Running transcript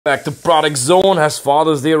Back to Product Zone. Has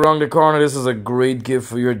Father's Day around the corner. This is a great gift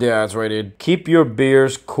for your dads right here. Keep your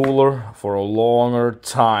beers cooler for a longer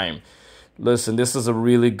time. Listen, this is a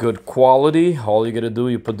really good quality. All you gotta do,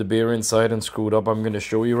 you put the beer inside and screw it up. I'm gonna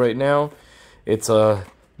show you right now. It's a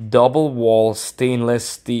double wall stainless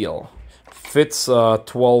steel. Fits a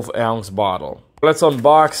 12-ounce bottle. Let's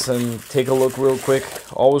unbox and take a look real quick.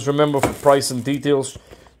 Always remember, for price and details,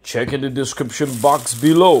 check in the description box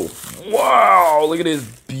below. Wow, look at this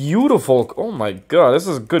beautiful. Oh my god, this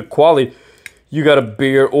is good quality. You got a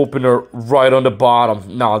beer opener right on the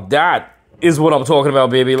bottom. Now that is what I'm talking about,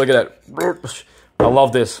 baby. Look at that. I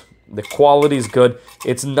love this. The quality is good.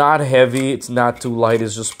 It's not heavy. It's not too light.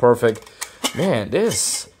 It's just perfect. Man,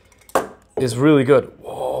 this is really good.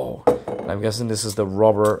 Whoa. I'm guessing this is the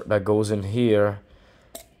rubber that goes in here.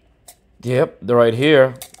 Yep, they're right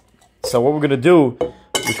here. So what we're going to do,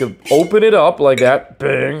 you can open it up like that.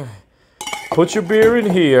 Bang. Put your beer in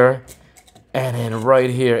here. And then right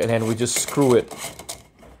here. And then we just screw it.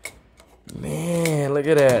 Man, look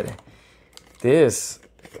at that. This.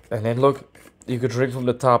 And then look. You could drink from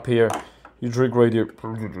the top here. You drink right here.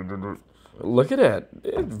 Look at that.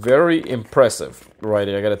 Very impressive. Right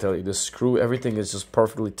here, I gotta tell you. The screw, everything is just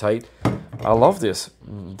perfectly tight. I love this.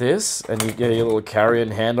 This. And you get your little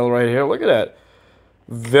carrying handle right here. Look at that.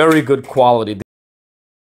 Very good quality.